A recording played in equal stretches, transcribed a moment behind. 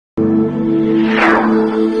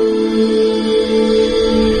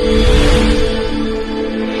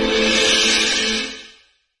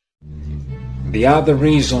The other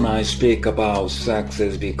reason I speak about sex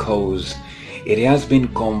is because it has been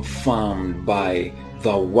confirmed by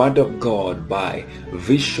the Word of God, by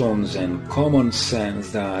visions and common sense,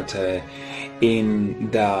 that in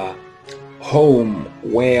the home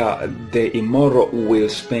where the immoral will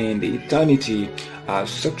spend eternity,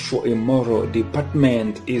 sexual immoral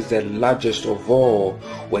department is the largest of all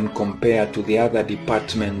when compared to the other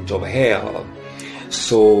department of hell.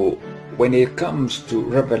 So when it comes to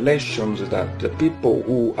revelations, that the people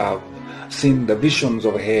who have seen the visions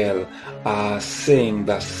of hell are saying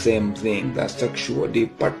the same thing, the sexual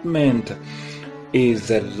department is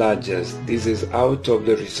the largest. This is out of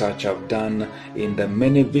the research I've done in the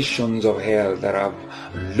many visions of hell that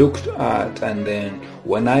I've looked at. And then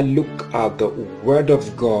when I look at the Word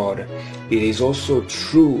of God, it is also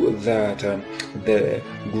true that the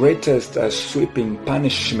greatest sweeping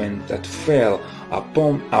punishment that fell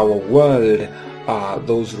upon our world are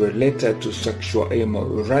those related to sexual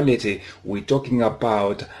immorality. We're talking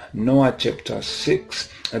about Noah chapter 6,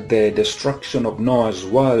 the destruction of Noah's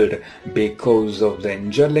world because of the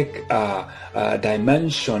angelic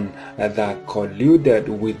dimension that colluded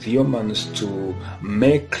with humans to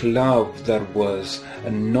make love that was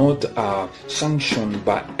not sanctioned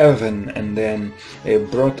by heaven, and then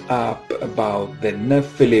it brought up about the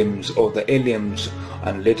Nephilims or the aliens,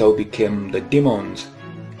 and later became the demons.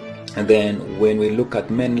 And then when we look at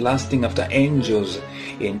men lusting after angels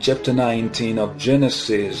in chapter 19 of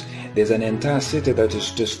Genesis, there's an entire city that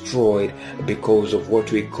is destroyed because of what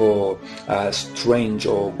we call strange,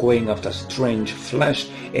 or going after strange flesh,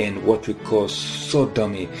 and what we call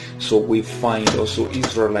sodomy. So we find also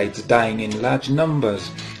Israelites dying in large numbers,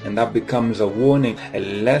 and that becomes a warning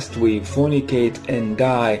lest we fornicate and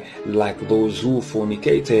die like those who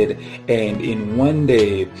fornicated. And in one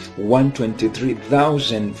day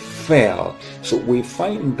 123,000 fell. So we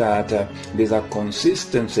find that there's a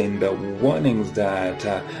consistency in the warnings that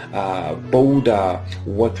border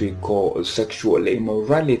what we call sexual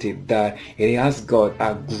immorality, that it has got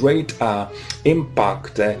a great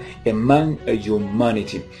impact among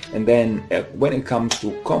humanity. And then when it comes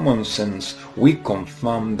to common sense, we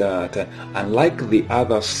confirm that unlike the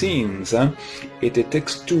other sins, it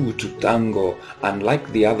takes two to tango.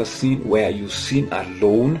 Unlike the other sin where you sin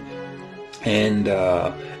alone, and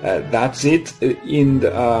that's it. In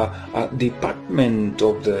the department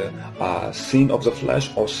of the sin of the flesh,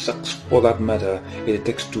 or sex for that matter, it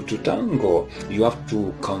takes two to tango. You have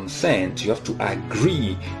to consent, you have to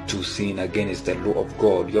agree to sin against the law of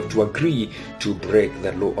God, you have to agree to break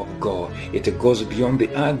the law of God. It goes beyond the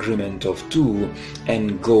agreement of two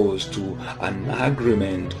and goes to an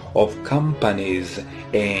agreement of companies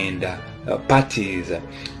and parties.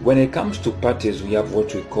 When it comes to parties, we have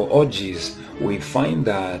what we call orgies. We find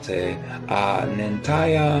that an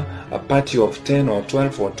entire party of 10 or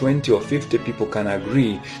 12 or 20 or 50 people can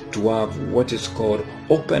agree to have what is called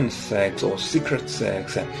open sex or secret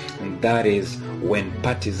sex, and that is when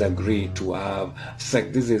parties agree to have sex.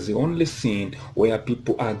 This is the only scene where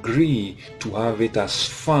people agree to have it as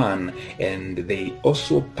fun, and they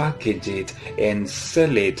also package it and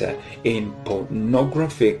sell it in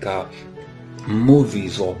pornographic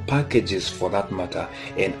movies or packages for that matter,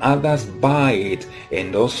 and others buy it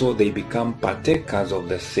and also they become partakers of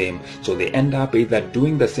the same. So they end up either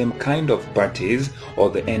doing the same kind of parties,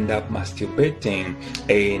 or they end up masturbating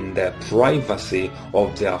in the privacy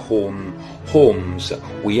of their homes.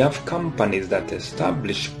 We have companies that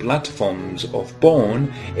establish platforms of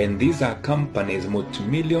porn, and these are companies,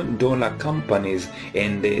 multi-million-dollar companies,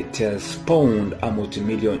 and it has spawned a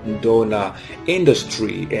multi-million-dollar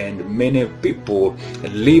industry, and many people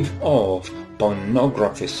live off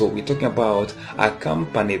pornography. So we're talking about a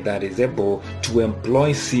company that is able to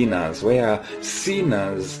employ sinners, where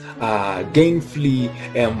sinners are gainfully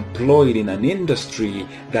employed in an industry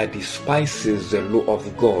that despises the law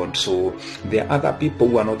of God. So there are other people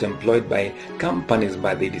who are not employed by companies,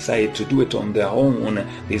 but they decide to do it on their own.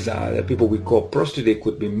 These are the people we call prostitutes. They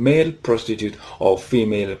could be male prostitute or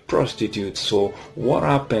female prostitutes. So what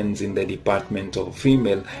happens in the department of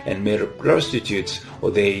female and male prostitutes?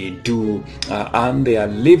 Or they do and they are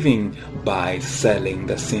living by selling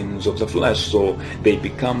the sins of the flesh. So they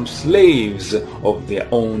become slaves of their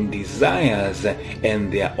own desires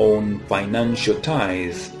and their own financial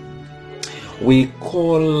ties. we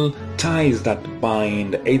call ties that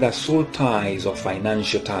bind, either soul ties or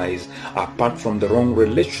financial ties, apart from the wrong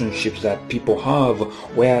relationships that people have,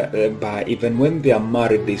 whereby even when they are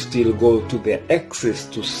married, they still go to their exes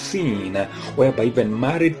to sin, whereby even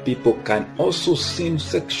married people can also sin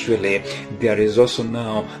sexually. There is also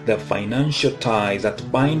now the financial ties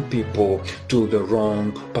that bind people to the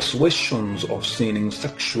wrong persuasions of sinning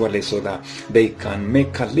sexually so that they can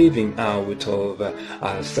make a living out of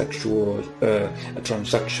sexual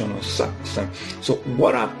transactional sex. So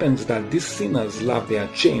what happens that these sinners love their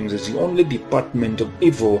chains is the only department of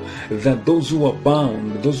evil, that those who are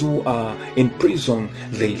bound, those who are in prison,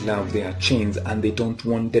 they love their chains and they don't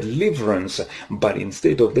want deliverance. But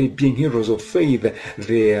instead of they being heroes of faith,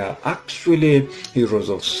 they are actually heroes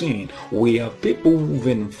of sin. We have people who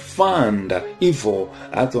even fund evil.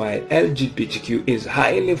 That's why LGBTQ is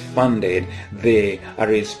highly funded. There are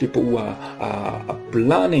people who are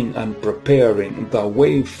planning and preparing the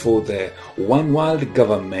way for the one world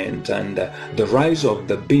government and the rise of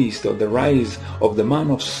the beast, or the rise of the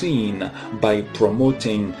man of sin, by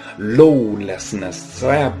promoting lawlessness,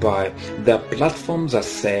 whereby the platforms are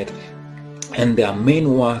set and their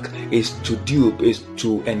main work is to dupe, is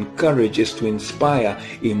to encourage, is to inspire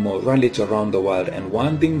immorality around the world. And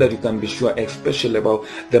one thing that you can be sure, especially about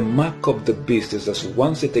the mark of the beast, is that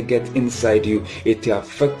once it gets inside you, it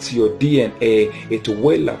affects your DNA. It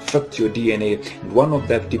will affect your DNA. And one of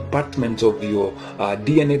the departments of your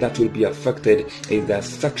DNA that will be affected is the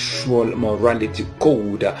sexual morality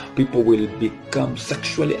code. People will become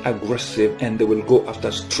sexually aggressive and they will go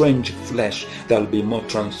after strange flesh. There will be more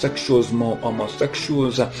transsexuals, more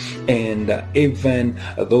homosexuals, and even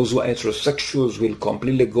those who are heterosexuals will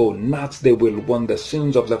completely go nuts. They will want the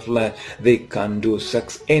sins of the flesh. They can do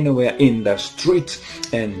sex anywhere in the streets,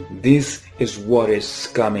 and this is what is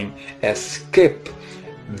coming. Escape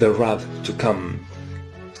the wrath to come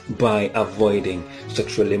by avoiding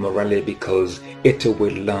sexual immorality, because it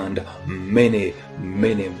will land many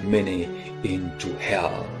into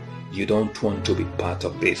hell. You don't want to be part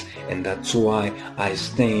of this, and that's why I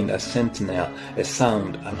stand a sentinel, a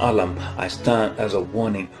sound, an alarm. I stand as a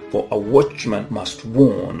warning, for a watchman must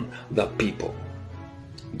warn the people.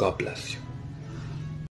 God bless you.